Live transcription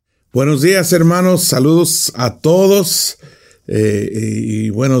Buenos días, hermanos. Saludos a todos y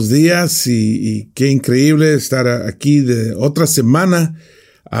buenos días y qué increíble estar aquí de otra semana.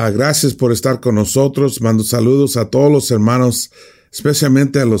 Gracias por estar con nosotros. Mando saludos a todos los hermanos,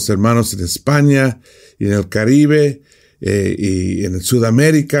 especialmente a los hermanos en España y en el Caribe y en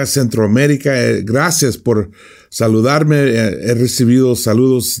Sudamérica, Centroamérica. Gracias por saludarme. He recibido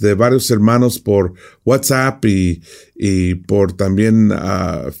saludos de varios hermanos por WhatsApp y por también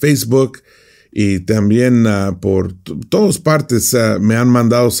Facebook y también por todas partes me han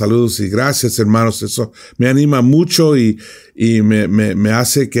mandado saludos y gracias, hermanos. Eso me anima mucho y me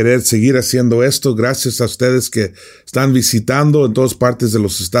hace querer seguir haciendo esto. Gracias a ustedes que están visitando en todas partes de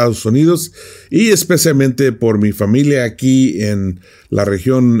los Estados Unidos y especialmente por mi familia aquí en la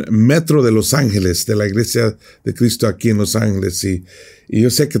región metro de Los Ángeles, de la Iglesia de Cristo aquí en Los Ángeles. Y yo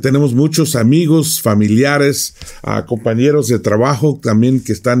sé que tenemos muchos amigos, familiares, compañeros de trabajo también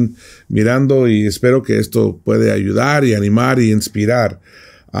que están mirando y espero que esto puede ayudar y animar y inspirar.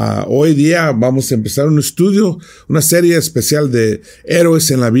 Hoy día vamos a empezar un estudio, una serie especial de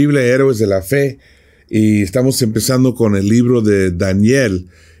héroes en la Biblia, héroes de la fe, y estamos empezando con el libro de Daniel.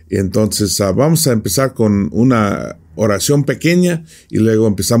 Entonces vamos a empezar con una oración pequeña y luego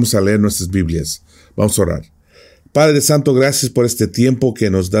empezamos a leer nuestras Biblias. Vamos a orar. Padre Santo, gracias por este tiempo que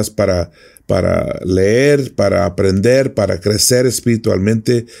nos das para leer, para aprender, para crecer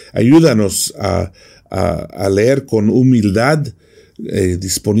espiritualmente. Ayúdanos a leer con humildad,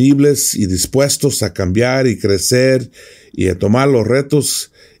 disponibles y dispuestos a cambiar y crecer y a tomar los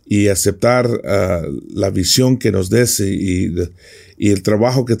retos y aceptar la visión que nos des y el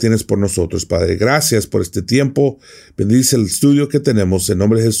trabajo que tienes por nosotros, Padre. Gracias por este tiempo. Bendice el estudio que tenemos en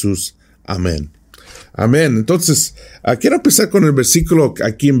nombre de Jesús. Amén. Amén. Entonces, quiero empezar con el versículo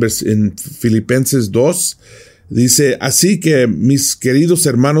aquí en Filipenses 2. Dice, así que mis queridos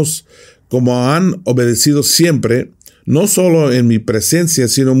hermanos, como han obedecido siempre, no solo en mi presencia,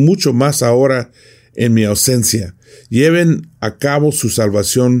 sino mucho más ahora en mi ausencia, lleven a cabo su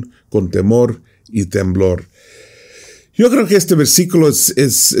salvación con temor y temblor. Yo creo que este versículo es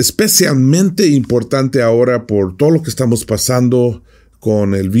especialmente importante ahora por todo lo que estamos pasando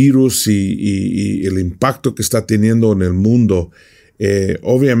con el virus y el impacto que está teniendo en el mundo.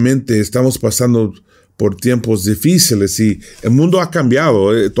 Obviamente estamos pasando por tiempos difíciles y el mundo ha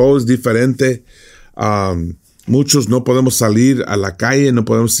cambiado, todo es diferente. Muchos no podemos salir a la calle, no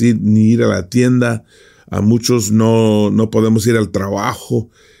podemos ni ir a la tienda, muchos no podemos ir al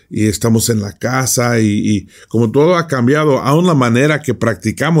trabajo y estamos en la casa y como todo ha cambiado, aún la manera que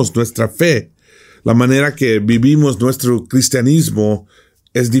practicamos nuestra fe, la manera que vivimos nuestro cristianismo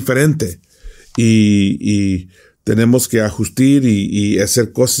es diferente y tenemos que ajustar y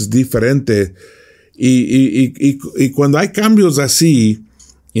hacer cosas diferentes y cuando hay cambios así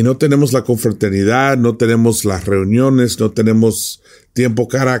y no tenemos la confraternidad, no tenemos las reuniones, no tenemos tiempo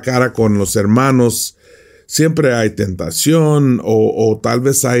cara a cara con los hermanos, siempre hay tentación o tal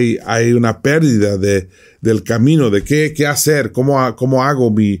vez hay una pérdida del camino de qué hacer, cómo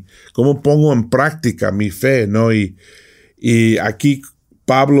pongo en práctica mi fe, ¿no? Y aquí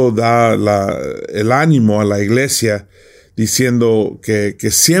Pablo da el ánimo a la iglesia diciendo que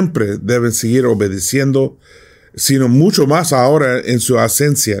siempre deben seguir obedeciendo, sino mucho más ahora en su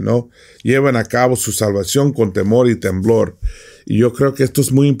ausencia, ¿no? Llevan a cabo su salvación con temor y temblor. Y yo creo que esto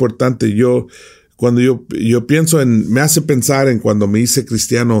es muy importante. Cuando yo pienso me hace pensar en cuando me hice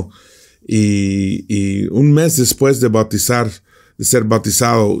cristiano y un mes después de ser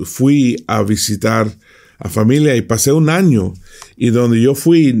bautizado, fui a visitar a familia y pasé un año y donde yo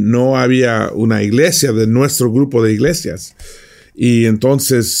fui no había una iglesia de nuestro grupo de iglesias. Y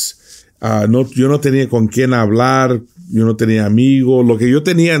entonces yo no tenía con quién hablar, yo no tenía amigos. Lo que yo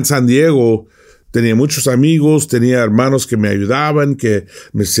tenía en San Diego, tenía muchos amigos, tenía hermanos que me ayudaban, que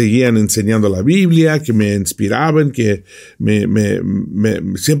me seguían enseñando la Biblia, que me inspiraban, que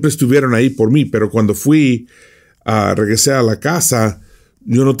siempre estuvieron ahí por mí. Pero cuando regresé a la casa,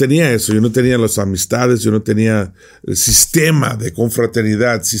 yo no tenía eso, yo no tenía las amistades, yo no tenía el sistema de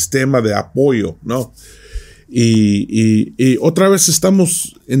confraternidad, sistema de apoyo, ¿no? Y otra vez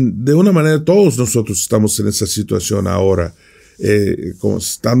estamos, de una manera, todos nosotros estamos en esa situación ahora. Como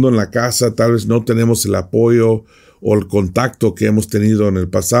estando en la casa, tal vez no tenemos el apoyo o el contacto que hemos tenido en el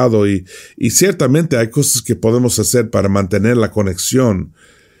pasado. Y ciertamente hay cosas que podemos hacer para mantener la conexión.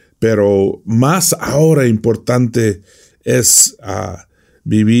 Pero más ahora importante es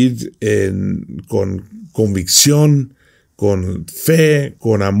vivir con convicción, con fe,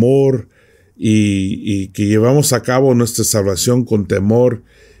 con amor, y que llevamos a cabo nuestra salvación con temor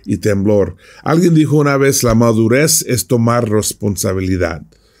y temblor. Alguien dijo una vez, la madurez es tomar responsabilidad.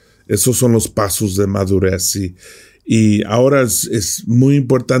 Esos son los pasos de madurez. Y ahora es muy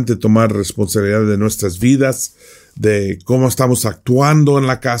importante tomar responsabilidad de nuestras vidas, de cómo estamos actuando en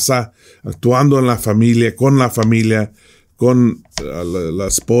la casa, actuando en la familia, con la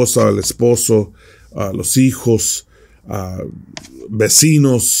esposa, el esposo, los hijos,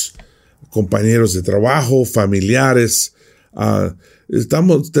 vecinos, compañeros de trabajo, familiares.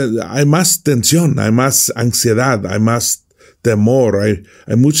 Hay más tensión, hay más ansiedad, hay más temor, hay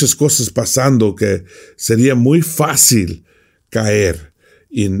muchas cosas pasando que sería muy fácil caer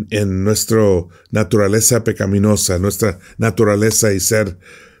en nuestra naturaleza pecaminosa, nuestra naturaleza y ser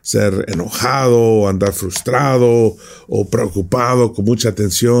enojado, o andar frustrado o preocupado con mucha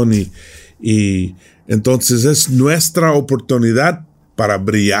tensión y entonces es nuestra oportunidad para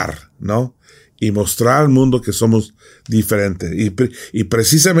brillar, ¿no? Y mostrar al mundo que somos diferentes. Y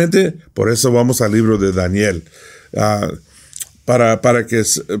precisamente por eso vamos al libro de Daniel. Para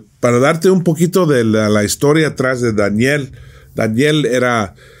darte un poquito de la historia atrás de Daniel. Daniel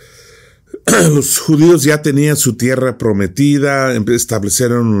los judíos ya tenían su tierra prometida,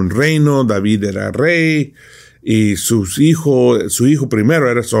 establecieron un reino, David era rey, y su hijo primero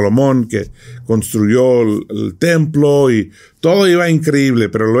era Salomón, que construyó el templo, y todo iba increíble,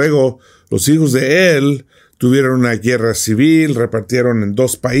 pero luego los hijos de él tuvieron una guerra civil, repartieron en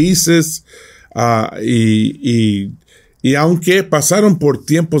 2 países, y aunque pasaron por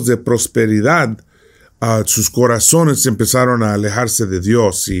tiempos de prosperidad, sus corazones empezaron a alejarse de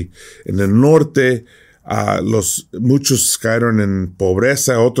Dios, y en el norte muchos cayeron en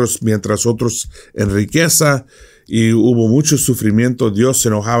pobreza, mientras otros en riqueza, y hubo mucho sufrimiento. Dios se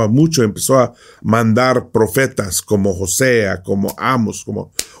enojaba mucho, empezó a mandar profetas como Josea, como Amos,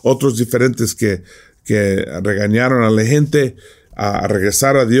 como otros diferentes que regañaron a la gente a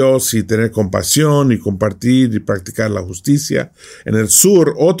regresar a Dios y tener compasión y compartir y practicar la justicia. En el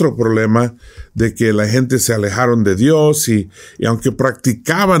sur, otro problema de que la gente se alejaron de Dios y aunque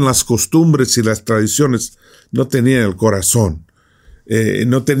practicaban las costumbres y las tradiciones, no tenían el corazón,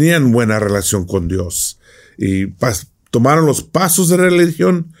 no tenían buena relación con Dios y tomaron los pasos de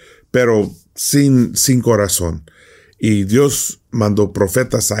religión, pero sin corazón. Y Dios mandó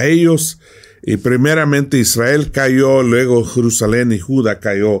profetas a ellos. Y primeramente Israel cayó, luego Jerusalén y Judá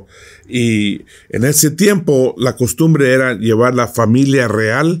cayó. Y en ese tiempo la costumbre era llevar la familia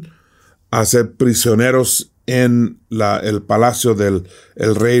real a ser prisioneros en el palacio del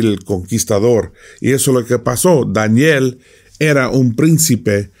rey, el conquistador. Y eso es lo que pasó. Daniel era un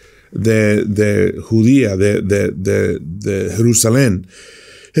príncipe de Judía, de Jerusalén.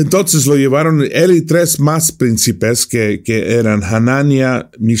 Entonces lo llevaron él y 3 más príncipes que eran Hanania,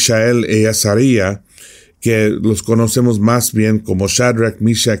 Mishael y Azaría, que los conocemos más bien como Shadrach,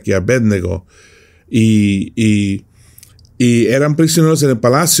 Meshach y Abednego, y eran prisioneros en el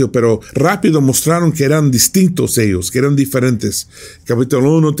palacio, pero rápido mostraron que eran distintos ellos, que eran diferentes.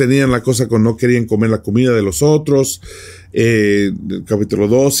 Capítulo 1 tenían la cosa con no querían comer la comida de los otros. Capítulo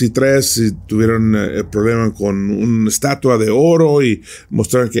 2 y 3 tuvieron el problema con una estatua de oro y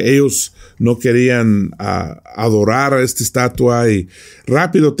mostraron que ellos no querían adorar a esta estatua, y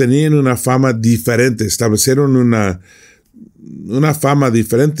rápido tenían una fama diferente, establecieron una fama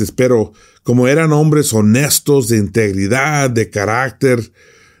diferente, pero como eran hombres honestos, de integridad, de carácter,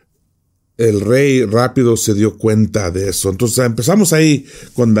 el rey rápido se dio cuenta de eso. Entonces empezamos ahí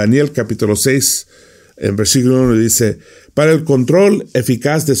con Daniel capítulo 6, en versículo 1 dice: para el control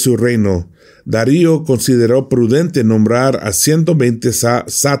eficaz de su reino, Darío consideró prudente nombrar a 120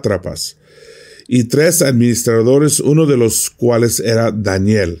 sátrapas y 3 administradores, uno de los cuales era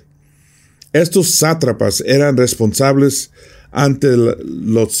Daniel. Estos sátrapas eran responsables ante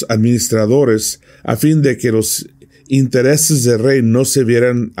los administradores a fin de que los intereses del rey no se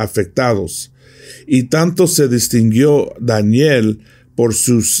vieran afectados. Y tanto se distinguió Daniel por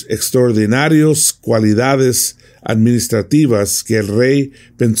sus extraordinarias cualidades administrativas que el rey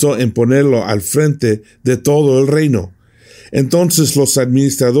pensó en ponerlo al frente de todo el reino. Entonces los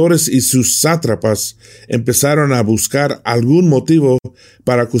administradores y sus sátrapas empezaron a buscar algún motivo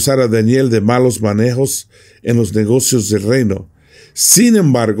para acusar a Daniel de malos manejos en los negocios del reino. Sin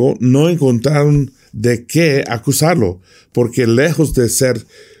embargo, no encontraron de qué acusarlo, porque lejos de ser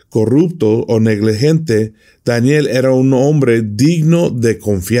corrupto o negligente, Daniel era un hombre digno de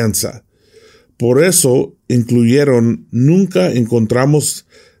confianza. Por eso nunca encontramos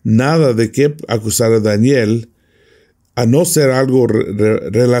nada de qué acusar a Daniel, a no ser algo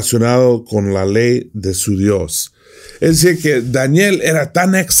relacionado con la ley de su Dios. Es decir, que Daniel era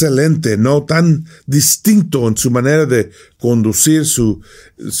tan excelente, no tan distinto en su manera de conducir su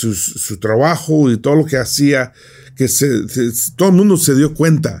trabajo y todo lo que hacía, que todo el mundo se dio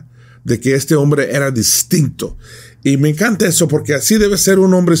cuenta. de que este hombre era distinto. Y me encanta eso porque así debe ser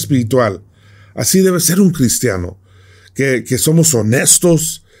un hombre espiritual. Así debe ser un cristiano. Que somos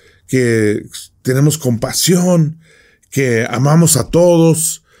honestos, que tenemos compasión, que amamos a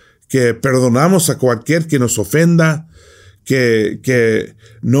todos, que perdonamos a cualquier que nos ofenda, que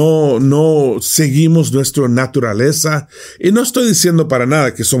no seguimos nuestra naturaleza. Y no estoy diciendo para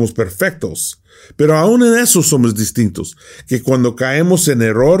nada que somos perfectos, pero aún en eso somos distintos, que cuando caemos en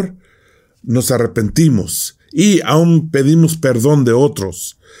error, nos arrepentimos y aún pedimos perdón de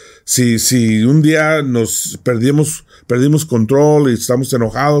otros. Si un día nos perdimos control y estamos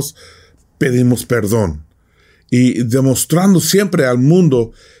enojados, pedimos perdón. Y demostrando siempre al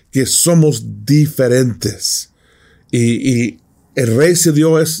mundo que somos diferentes. Y el rey se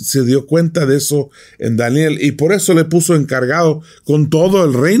dio cuenta de eso en Daniel y por eso le puso encargado con todo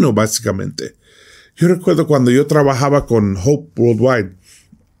el reino, básicamente. Yo recuerdo cuando yo trabajaba con Hope Worldwide,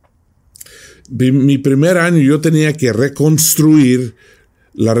 mi primer año yo tenía que reconstruir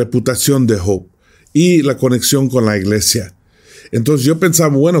la reputación de Hope y la conexión con la iglesia. Entonces yo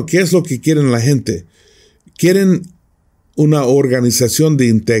pensaba, bueno, ¿qué es lo que quieren la gente? Quieren una organización de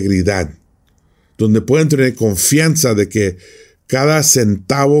integridad, donde pueden tener confianza de que cada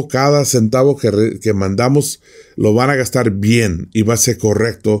centavo que mandamos lo van a gastar bien y va a ser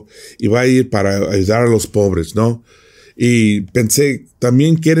correcto y va a ir para ayudar a los pobres, ¿no? Y pensé,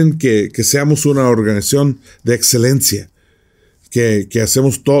 también quieren que seamos una organización de excelencia, que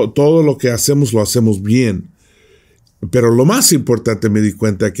hacemos todo lo que hacemos lo hacemos bien. Pero lo más importante me di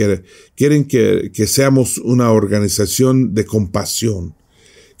cuenta que quieren que seamos una organización de compasión,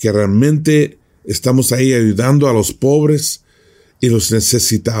 que realmente estamos ahí ayudando a los pobres y los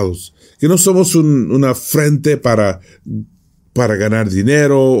necesitados, que no somos una frente para ganar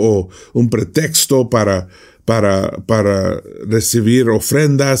dinero o un pretexto para recibir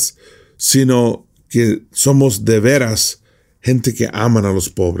ofrendas, sino que somos de veras gente que aman a los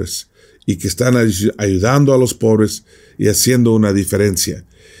pobres y que están ayudando a los pobres y haciendo una diferencia.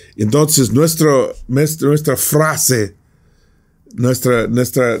 Entonces nuestra frase,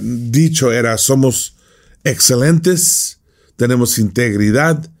 nuestra dicho era: somos excelentes, tenemos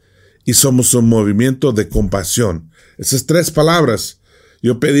integridad y somos un movimiento de compasión. Esas 3 palabras,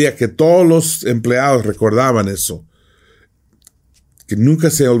 yo pedía que todos los empleados recordaban eso, que nunca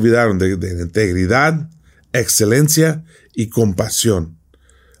se olvidaron de integridad, excelencia y compasión.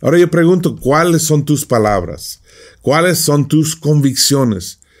 Ahora yo pregunto, ¿cuáles son tus palabras? ¿Cuáles son tus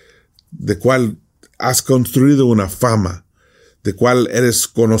convicciones? ¿De cuál has construido una fama? ¿De cuál eres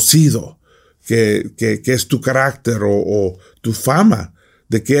conocido? ¿Qué es tu carácter o tu fama?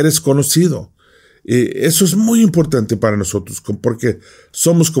 ¿De qué eres conocido? Eso es muy importante para nosotros, porque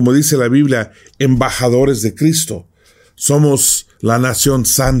somos, como dice la Biblia, embajadores de Cristo. Somos la nación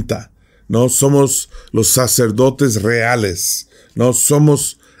santa, ¿no? Somos los sacerdotes reales, ¿no?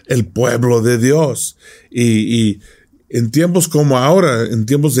 Somos el pueblo de Dios. Y en tiempos como ahora, en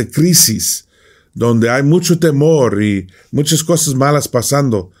tiempos de crisis, donde hay mucho temor y muchas cosas malas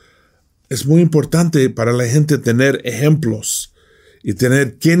pasando, es muy importante para la gente tener ejemplos y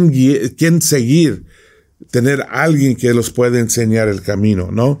tener quien seguir, tener alguien que los pueda enseñar el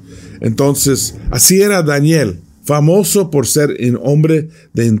camino, ¿no? Entonces, así era Daniel, famoso por ser un hombre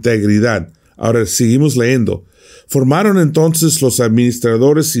de integridad. Ahora seguimos leyendo. Formaron entonces los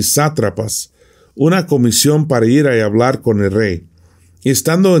administradores y sátrapas una comisión para ir a hablar con el rey. Y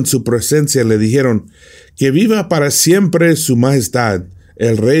estando en su presencia le dijeron: que viva para siempre su majestad,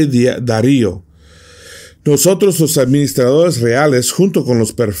 el rey Darío. Nosotros los administradores reales, junto con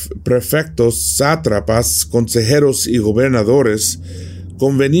los prefectos, sátrapas, consejeros y gobernadores,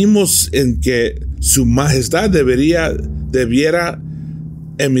 convenimos en que su majestad debiera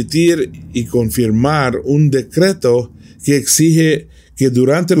emitir y confirmar un decreto que exige que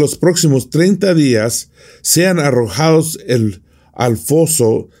durante los próximos 30 días sean arrojados al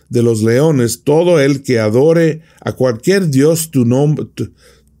foso de los leones todo el que adore a cualquier dios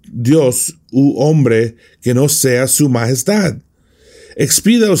Dios u hombre que no sea su majestad.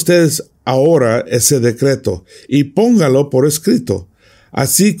 Expida ustedes ahora ese decreto y póngalo por escrito.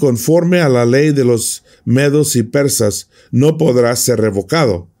 Así, conforme a la ley de los medos y persas, no podrá ser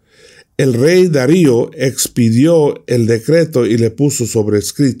revocado. El rey Darío expidió el decreto y le puso sobre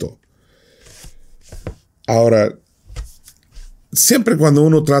escrito. Ahora, siempre cuando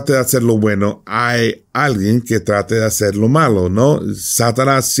uno trata de hacer lo bueno, hay alguien que trate de hacer lo malo, ¿no?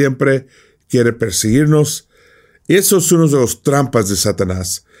 Satanás siempre quiere perseguirnos. Y eso es una de las trampas de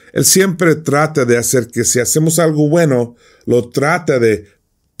Satanás. Él siempre trata de hacer que si hacemos algo bueno, lo trata de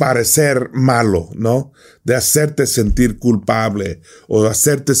parecer malo, ¿no? De hacerte sentir culpable o de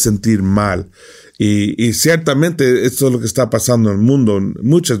hacerte sentir mal. Y ciertamente esto es lo que está pasando en el mundo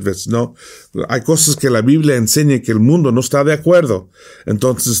muchas veces, ¿no? Hay cosas que la Biblia enseña que el mundo no está de acuerdo.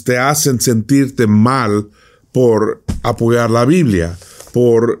 Entonces te hacen sentirte mal por apoyar la Biblia,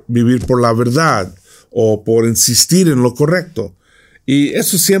 por vivir por la verdad o por insistir en lo correcto. Y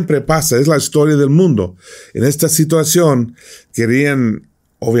eso siempre pasa, es la historia del mundo. En esta situación querían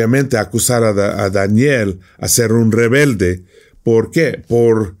obviamente acusar a Daniel a ser un rebelde. ¿Por qué?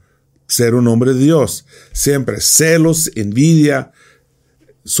 Por ser un hombre de Dios. Siempre celos, envidia,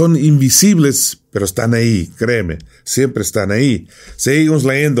 son invisibles, pero están ahí, créeme, siempre están ahí. Seguimos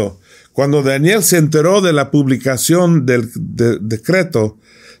leyendo. Cuando Daniel se enteró de la publicación del decreto,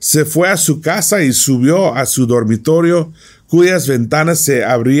 se fue a su casa y subió a su dormitorio, cuyas ventanas se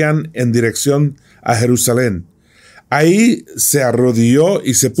abrían en dirección a Jerusalén. Ahí se arrodilló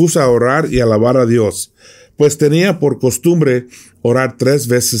y se puso a orar y alabar a Dios, pues tenía por costumbre orar 3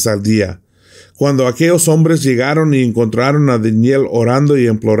 veces al día. Cuando aquellos hombres llegaron y encontraron a Daniel orando y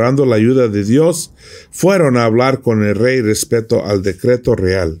implorando la ayuda de Dios, fueron a hablar con el rey respecto al decreto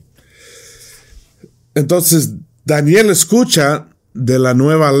real. Entonces, Daniel escucha de la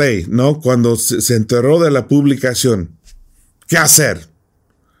nueva ley, ¿no? Cuando se enteró de la publicación. ¿Qué hacer?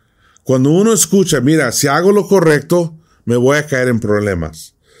 Cuando uno escucha, mira, si hago lo correcto, me voy a caer en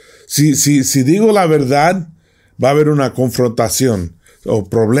problemas. Si digo la verdad, va a haber una confrontación, o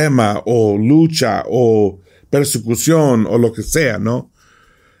problema, o lucha, o persecución, o lo que sea, ¿no?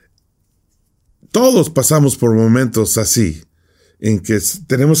 Todos pasamos por momentos así, en que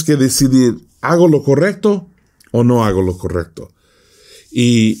tenemos que decidir, ¿hago lo correcto o no hago lo correcto?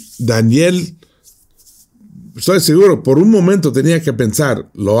 Y Daniel, estoy seguro, por un momento tenía que pensar,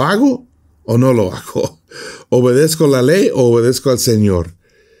 ¿lo hago o no lo hago? ¿Obedezco la ley o obedezco al Señor?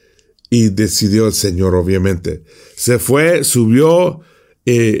 Y decidió el Señor, obviamente. Se fue, subió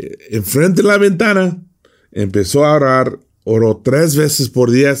enfrente de la ventana, empezó a orar, oró 3 veces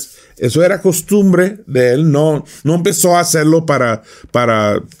por día. Eso era costumbre de él, no empezó a hacerlo para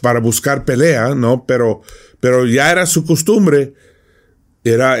buscar pelea, ¿no? Pero ya era su costumbre,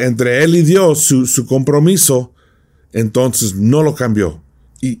 era entre él y Dios su compromiso, entonces no lo cambió.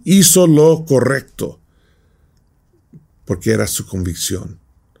 Y hizo lo correcto, porque era su convicción.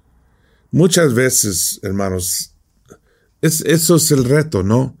 Muchas veces, hermanos, eso es el reto,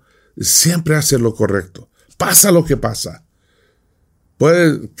 ¿no? Siempre hacer lo correcto. Pasa lo que pasa.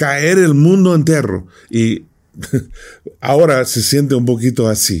 Puede caer el mundo entero y ahora se siente un poquito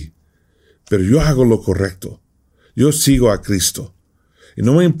así. Pero yo hago lo correcto. Yo sigo a Cristo. Y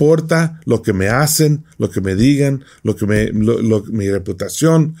no me importa lo que me hacen, lo que me digan, mi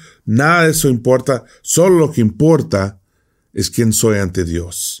reputación. Nada de eso importa. Solo lo que importa es quién soy ante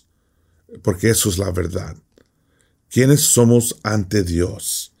Dios. Porque eso es la verdad. ¿Quiénes somos ante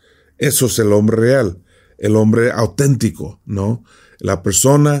Dios? Eso es el hombre real, el hombre auténtico, ¿no? La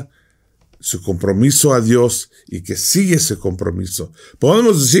persona, su compromiso a Dios y que sigue ese compromiso.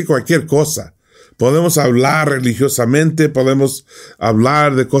 Podemos decir cualquier cosa. Podemos hablar religiosamente, podemos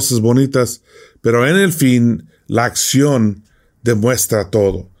hablar de cosas bonitas, pero en el fin, la acción demuestra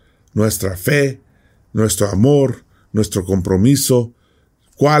todo. Nuestra fe, nuestro amor, nuestro compromiso.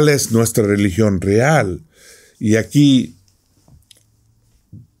 ¿Cuál es nuestra religión real? Y aquí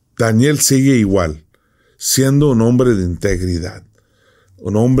Daniel sigue igual, siendo un hombre de integridad,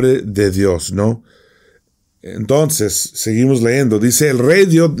 un hombre de Dios, ¿no? Entonces, seguimos leyendo. Dice, el rey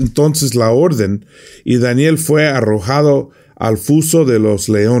dio entonces la orden y Daniel fue arrojado al foso de los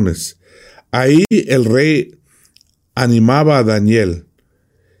leones. Ahí el rey animaba a Daniel,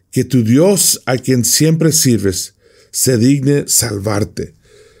 que tu Dios, a quien siempre sirves, se digne salvarte.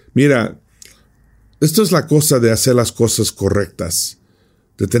 Mira, esto es la cosa de hacer las cosas correctas,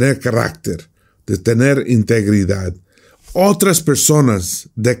 de tener carácter, de tener integridad. Otras personas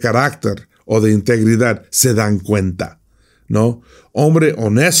de carácter o de integridad se dan cuenta, ¿no? Hombre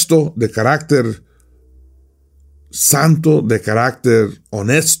honesto, de carácter santo, de carácter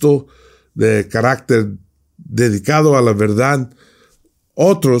honesto, de carácter dedicado a la verdad.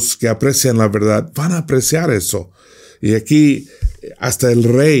 Otros que aprecian la verdad van a apreciar eso. Y aquí hasta el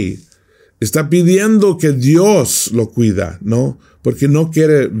rey está pidiendo que Dios lo cuida, ¿no? Porque no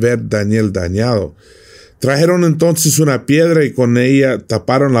quiere ver Daniel dañado. Trajeron entonces una piedra y con ella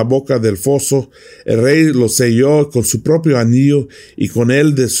taparon la boca del foso. El rey lo selló con su propio anillo y con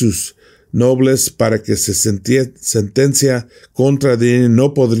él de sus nobles para que se sentencia contra Daniel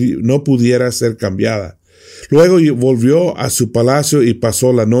no pudiera ser cambiada. Luego volvió a su palacio y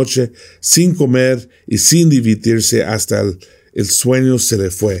pasó la noche sin comer y sin divertirse hasta el el sueño se le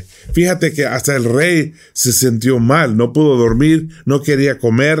fue. Fíjate que hasta el rey se sintió mal, no pudo dormir, no quería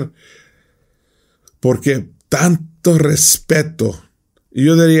comer, porque tanto respeto, y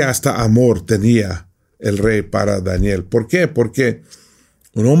yo diría hasta amor tenía el rey para Daniel. ¿Por qué? Porque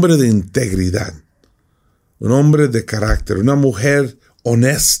un hombre de integridad, un hombre de carácter, una mujer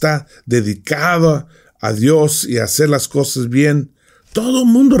honesta, dedicada a Dios y a hacer las cosas bien, todo el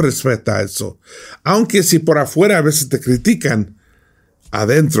mundo respeta eso. Aunque si por afuera a veces te critican,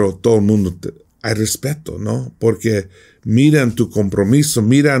 adentro todo el mundo hay respeto, ¿no? Porque miran tu compromiso,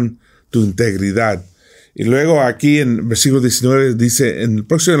 miran tu integridad. Y luego aquí en versículo 19 dice, en el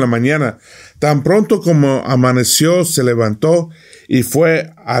próximo de la mañana, tan pronto como amaneció, se levantó y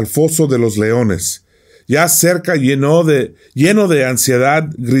fue al foso de los leones. Ya cerca, lleno de ansiedad,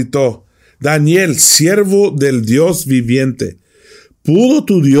 gritó, Daniel, siervo del Dios viviente, ¿pudo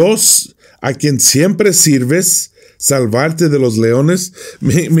tu Dios, a quien siempre sirves, salvarte de los leones?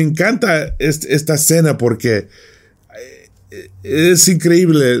 Me encanta esta escena porque es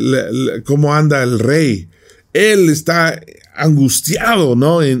increíble cómo anda el rey. Él está angustiado,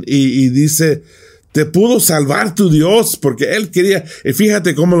 ¿no? Y dice, ¿te pudo salvar tu Dios? Porque él quería, y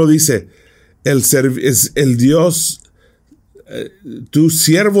fíjate cómo lo dice, es el Dios, tu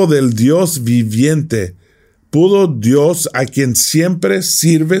siervo del Dios viviente. ¿Pudo Dios, a quien siempre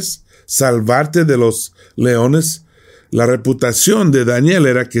sirves, salvarte de los leones? La reputación de Daniel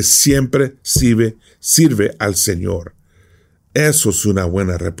era que siempre sirve al Señor. Eso es una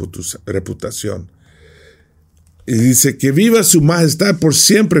buena reputación. Y dice, que viva su majestad por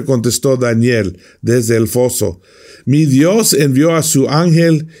siempre, contestó Daniel desde el foso. Mi Dios envió a su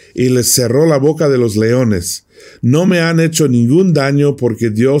ángel y les cerró la boca de los leones. No me han hecho ningún daño porque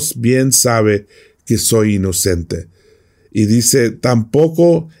Dios bien sabe que soy inocente. Y dice,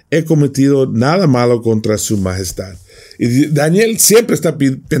 tampoco he cometido nada malo contra su majestad. Y Daniel siempre está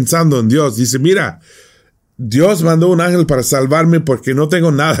pensando en Dios. Dice, mira, Dios mandó un ángel para salvarme porque no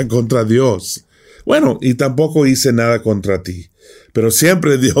tengo nada contra Dios. Bueno, y tampoco hice nada contra ti. Pero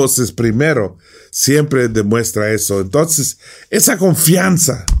siempre Dios es primero. Siempre demuestra eso. Entonces, esa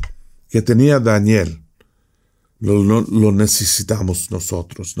confianza que tenía Daniel, lo necesitamos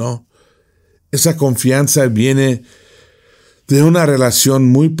nosotros, ¿no? Esa confianza viene de una relación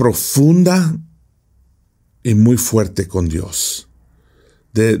muy profunda y muy fuerte con Dios.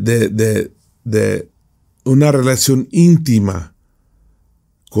 De una relación íntima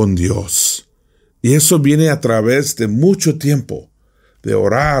con Dios. Y eso viene a través de mucho tiempo, de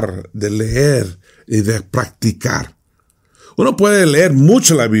orar, de leer y de practicar. Uno puede leer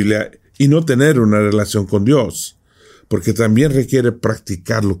mucho la Biblia y no tener una relación con Dios, porque también requiere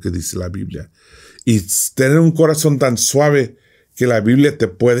practicar lo que dice la Biblia. Y tener un corazón tan suave que la Biblia te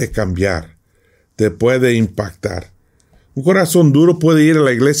puede cambiar, te puede impactar. Un corazón duro puede ir a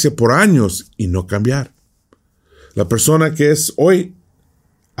la iglesia por años y no cambiar. La persona que es hoy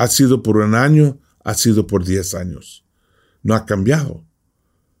ha sido por un año, ha sido por 10 años. No ha cambiado,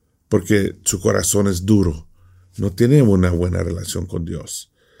 porque su corazón es duro. No tiene una buena relación con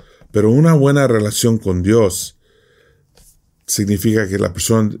Dios. Pero una buena relación con Dios significa que la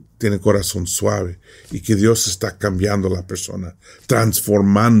persona tiene corazón suave y que Dios está cambiando a la persona,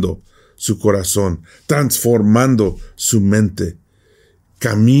 transformando su corazón, transformando su mente.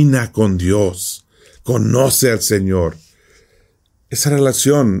 Camina con Dios, conoce al Señor. Esa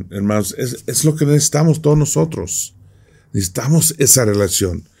relación, hermanos, es lo que necesitamos todos nosotros. Necesitamos esa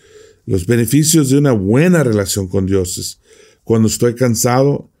relación. Los beneficios de una buena relación con Dios es: cuando estoy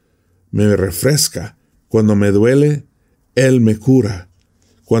cansado, me refresca. Cuando me duele, Él me cura.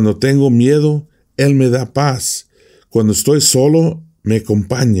 Cuando tengo miedo, Él me da paz. Cuando estoy solo, me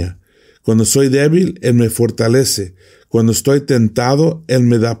acompaña. Cuando soy débil, Él me fortalece. Cuando estoy tentado, Él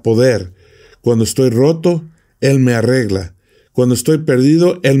me da poder. Cuando estoy roto, Él me arregla. Cuando estoy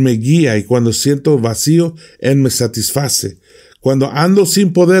perdido, Él me guía, y cuando siento vacío, Él me satisface. Cuando ando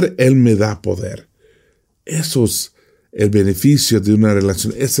sin poder, Él me da poder. Eso es el beneficio de una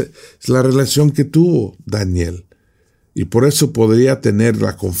relación. Esa es la relación que tuvo Daniel. Y por eso podría tener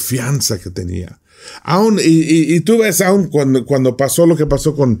la confianza que tenía. Y tú ves, aún cuando pasó lo que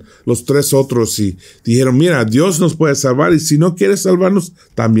pasó con los 3 otros y dijeron, mira, Dios nos puede salvar, y si no quiere salvarnos,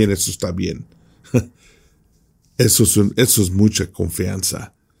 también eso está bien. Eso es mucha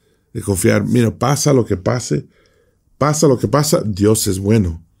confianza. De confiar, mira, pasa lo que pasa, Dios es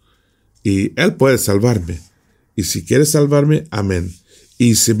bueno. Y Él puede salvarme. Y si quiere salvarme, amén.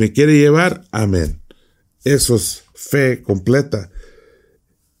 Y si me quiere llevar, amén. Eso es fe completa.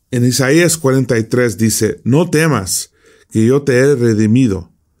 En Isaías 43 dice, no temas, que yo te he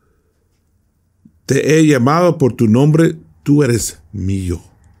redimido. Te he llamado por tu nombre, tú eres mío.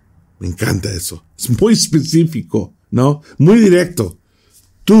 Me encanta eso. Es muy específico, ¿no? Muy directo.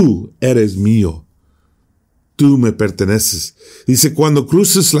 Tú eres mío. Tú me perteneces. Dice, cuando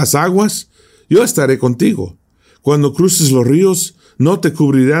cruces las aguas, yo estaré contigo. Cuando cruces los ríos, no te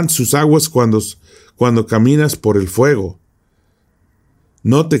cubrirán sus aguas cuando caminas por el fuego.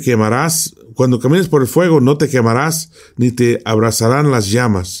 No te quemarás. Cuando camines por el fuego, no te quemarás, ni te abrazarán las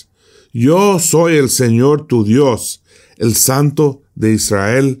llamas. Yo soy el Señor tu Dios, el Santo de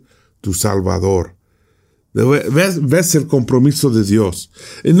Israel, tu Salvador. ¿Ves el compromiso de Dios?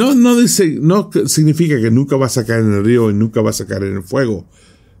 No significa que nunca vas a caer en el río y nunca vas a caer en el fuego.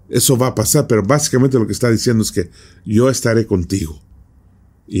 Eso va a pasar, pero básicamente lo que está diciendo es que yo estaré contigo.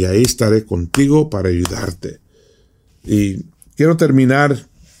 Y ahí estaré contigo para ayudarte. Y quiero terminar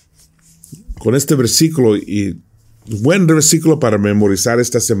con este versículo, y buen versículo para memorizar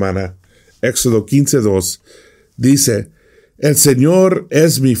esta semana. Éxodo 15:2 dice, el Señor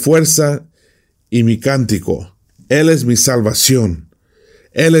es mi fuerza y mi cántico. Él es mi salvación.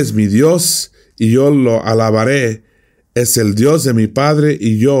 Él es mi Dios y yo lo alabaré. Es el Dios de mi Padre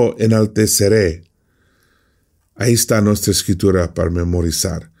y yo enalteceré. Ahí está nuestra escritura para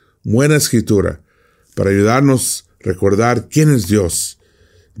memorizar. Buena escritura para ayudarnos a recordar quién es Dios.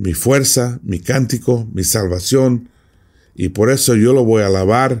 Mi fuerza, mi cántico, mi salvación. Y por eso yo lo voy a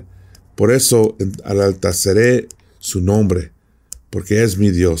alabar. Por eso enalteceré su nombre. Porque es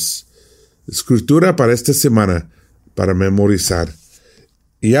mi Dios. Escritura para esta semana, para memorizar.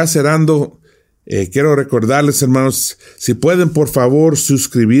 Y ya cerrando, quiero recordarles, hermanos, si pueden por favor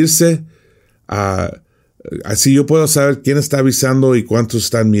suscribirse, así yo puedo saber quién está avisando y cuántos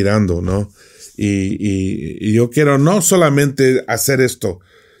están mirando, ¿no? Y yo quiero no solamente hacer esto,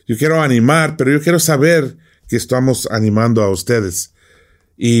 yo quiero animar, pero yo quiero saber que estamos animando a ustedes.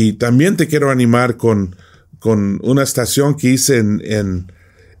 Y también te quiero animar con una estación que hice en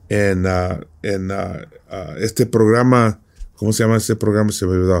este programa. ¿Cómo se llama este programa? Se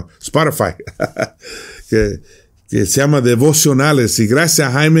me olvidó. Spotify. que se llama Devocionales. Y gracias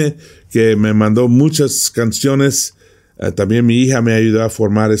a Jaime, que me mandó muchas canciones. También mi hija me ayudó a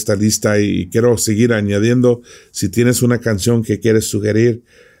formar esta lista y quiero seguir añadiendo. Si tienes una canción que quieres sugerir.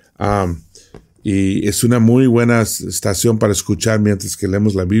 Y es una muy buena estación para escuchar mientras que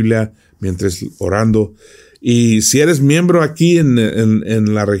leemos la Biblia, mientras orando. Y si eres miembro aquí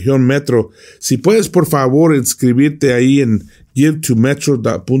en la región metro, si puedes por favor inscribirte ahí en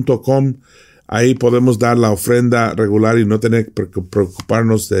givetometro.com, ahí podemos dar la ofrenda regular y no tener que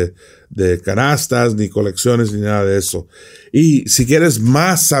preocuparnos de canastas, ni colecciones, ni nada de eso. Y si quieres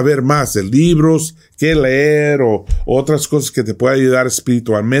saber más de libros, qué leer o otras cosas que te puedan ayudar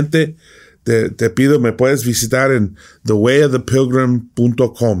espiritualmente, te pido, me puedes visitar en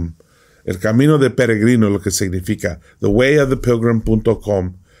thewayofthepilgrim.com. El camino de peregrino, lo que significa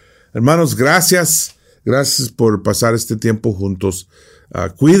thewayofthepilgrim.com. Hermanos, gracias por pasar este tiempo juntos.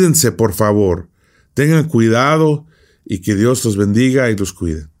 Cuídense, por favor. Tengan cuidado y que Dios los bendiga y los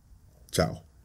cuide. Chao.